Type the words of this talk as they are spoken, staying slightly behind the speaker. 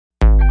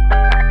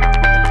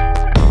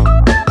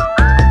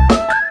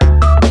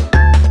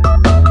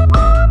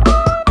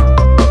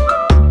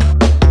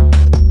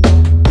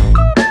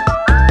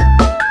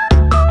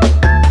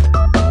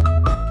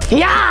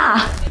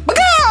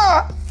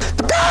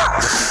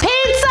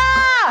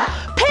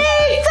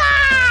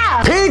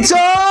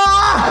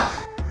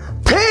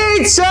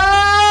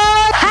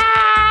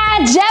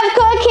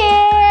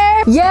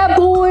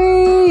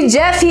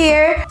Jeff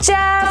here.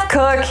 Jeff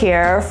Cook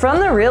here from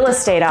the real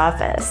estate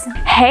office.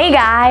 Hey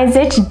guys,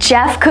 it's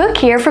Jeff Cook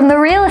here from the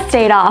real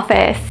estate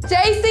office.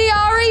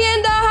 JCRE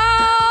in the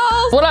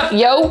house. What up,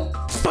 yo?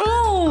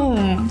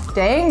 Boom.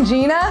 Dang,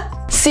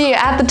 Gina. See you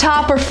at the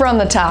top or from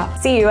the top?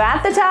 See you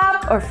at the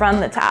top or from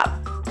the top?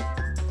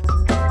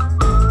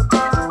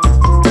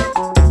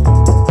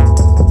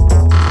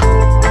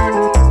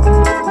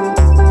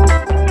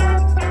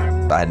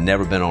 I had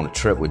never been on a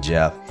trip with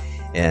Jeff,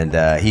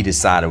 and he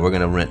decided we're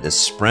going to rent this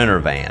Sprinter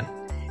van,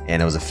 and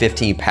it was a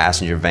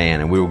 15-passenger van,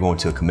 and we were going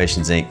to a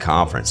Commissions Inc.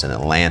 conference in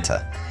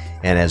Atlanta.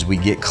 And as we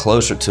get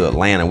closer to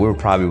Atlanta, we were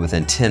probably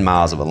within 10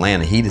 miles of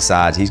Atlanta, he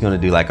decides he's going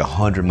to do like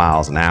 100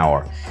 miles an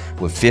hour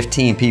with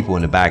 15 people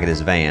in the back of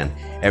this van.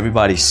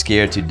 Everybody's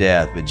scared to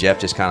death, but Jeff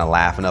just kind of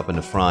laughing up in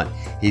the front.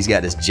 He's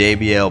got this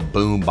JBL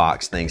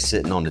boombox thing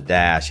sitting on the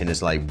dash, and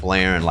it's like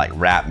blaring like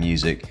rap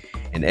music.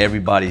 And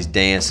everybody's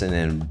dancing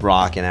and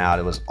rocking out.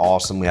 It was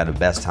awesome. We had the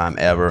best time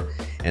ever.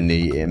 And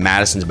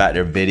Madison's back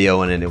there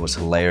videoing, and it was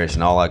hilarious.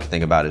 And all I could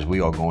think about is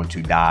we are going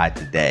to die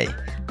today.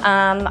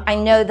 I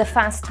know the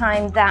first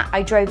time that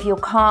I drove your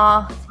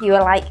car, you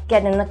were like,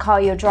 get in the car,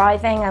 you're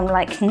driving. I'm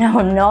like, no,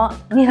 I'm not.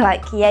 And you're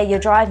like, yeah, you're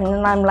driving.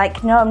 And I'm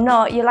like, no, I'm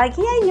not. You're like,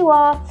 yeah, you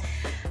are.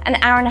 An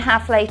hour and a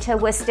half later,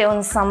 we're still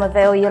in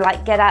Somerville. You're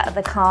like, get out of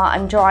the car,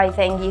 I'm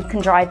driving. You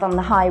can drive on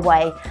the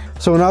highway.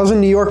 So when I was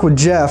in New York with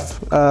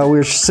Jeff, we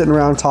were sitting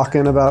around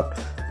talking about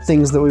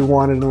things that we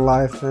wanted in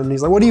life. And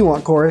he's like, what do you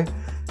want, Corey?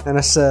 And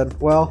I said,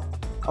 well,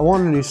 I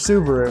want a new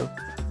Subaru.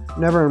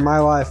 Never in my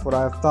life would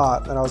I have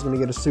thought that I was going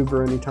to get a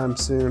Subaru anytime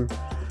soon.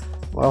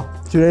 Well,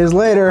 2 days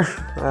later,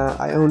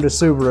 I owned a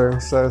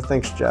Subaru, so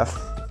thanks, Jeff.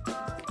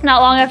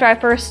 Not long after I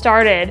first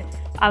started,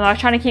 I was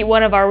trying to keep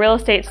one of our real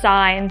estate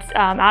signs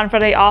out in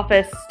front of the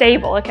office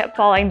stable. It kept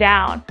falling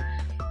down.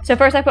 So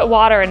first I put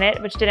water in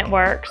it, which didn't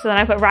work. So then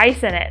I put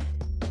rice in it,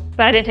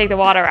 but I didn't take the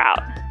water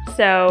out.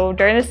 So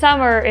during the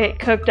summer, it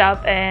cooked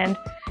up, and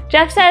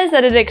Jeff says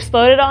that it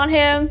exploded on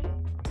him.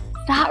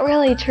 It's not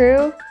really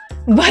true,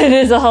 but it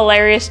is a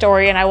hilarious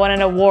story, and I won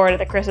an award at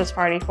the Christmas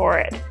party for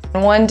it.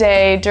 One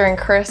day during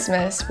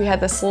Christmas, we had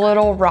this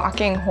little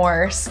rocking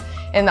horse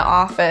in the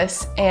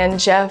office, and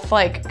Jeff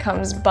like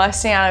comes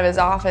busting out of his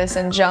office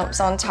and jumps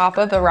on top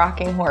of the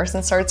rocking horse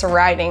and starts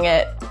riding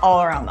it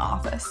all around the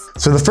office.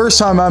 So the first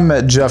time I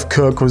met Jeff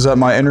Cook was at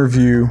my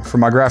interview for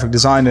my graphic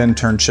design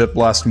internship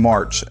last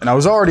March, and I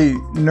was already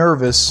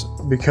nervous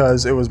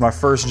because it was my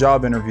first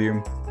job interview.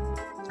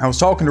 I was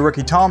talking to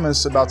Ricky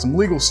Thomas about some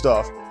legal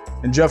stuff,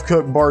 and Jeff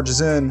Cook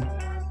barges in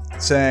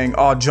saying,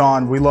 "Oh,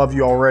 John, we love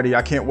you already.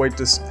 I can't wait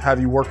to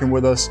have you working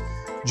with us.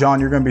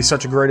 John, you're going to be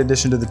such a great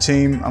addition to the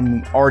team."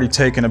 I'm already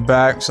taken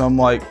aback, so I'm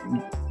like,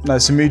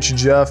 "Nice to meet you,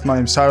 Jeff. My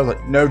name's Tyler."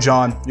 Like, "No,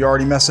 John, you're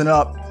already messing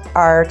up."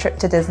 Our trip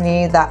to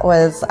Disney, that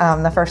was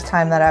the first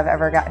time that I've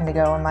ever gotten to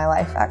go in my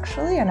life,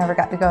 actually. I never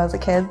got to go as a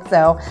kid,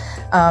 so,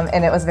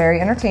 and it was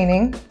very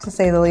entertaining, to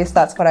say the least.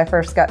 That's when I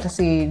first got to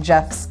see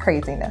Jeff's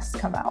craziness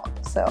come out,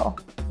 so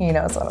he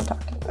knows what I'm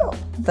talking about.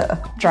 The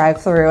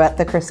drive-through at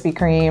the Krispy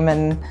Kreme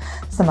and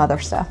some other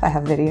stuff. I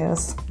have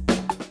videos.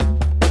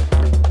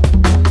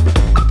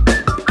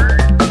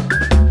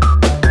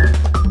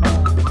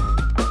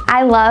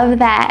 I love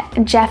that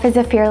Jeff is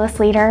a fearless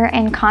leader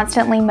and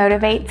constantly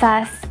motivates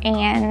us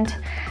and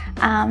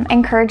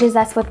encourages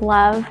us with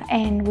love,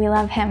 and we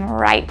love him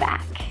right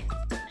back.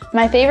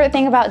 My favorite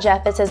thing about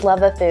Jeff is his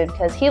love of food,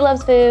 because he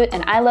loves food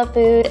and I love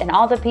food and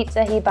all the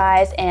pizza he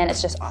buys, and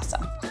it's just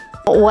awesome.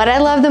 What I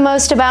love the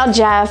most about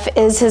Jeff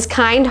is his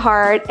kind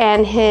heart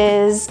and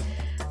his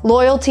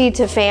loyalty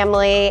to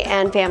family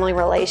and family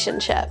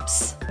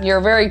relationships. You're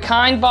a very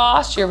kind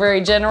boss, you're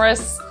very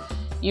generous,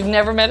 you've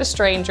never met a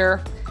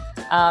stranger.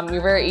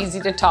 You're very easy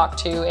to talk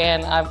to,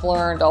 and I've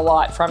learned a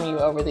lot from you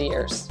over the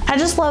years. I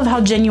just love how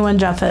genuine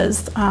Jeff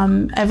is.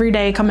 Every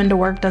day coming to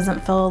work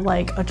doesn't feel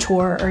like a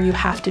chore or you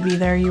have to be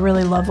there. You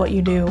really love what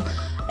you do.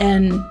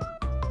 And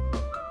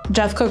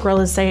Jeff Cook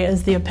Real Estate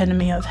is the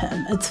epitome of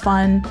him. It's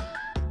fun,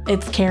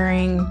 it's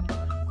caring,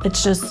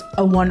 it's just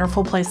a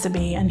wonderful place to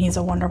be, and he's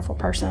a wonderful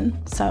person.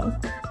 So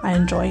I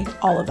enjoy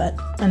all of it,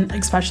 and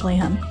especially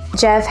him.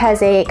 Jeff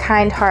has a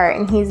kind heart,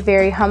 and he's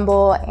very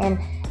humble and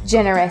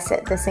generous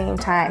at the same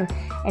time,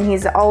 and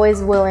he's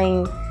always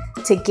willing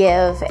to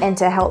give and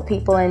to help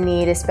people in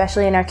need,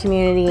 especially in our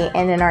community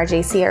and in our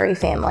JCRE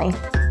family.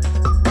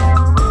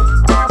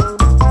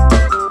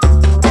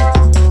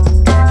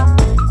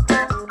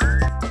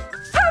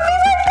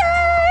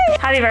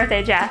 Happy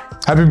birthday,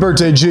 Jeff. Happy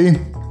birthday, G.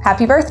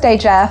 Happy birthday,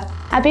 Jeff.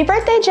 Happy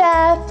birthday,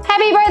 Jeff.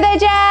 Happy birthday,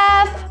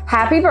 Jeff.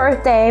 Happy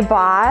birthday,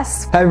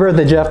 boss. Happy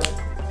birthday, Jeff.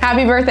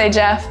 Happy birthday,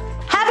 Jeff.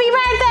 Happy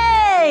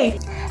birthday.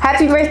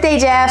 Happy birthday,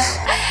 Jeff.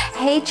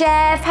 Hey,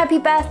 Jeff. Happy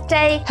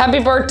birthday. Happy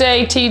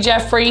birthday, T.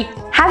 Jeffrey.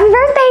 Happy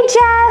birthday,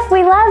 Jeff.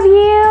 We love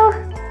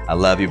you. I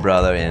love you,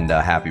 brother, and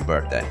happy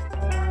birthday.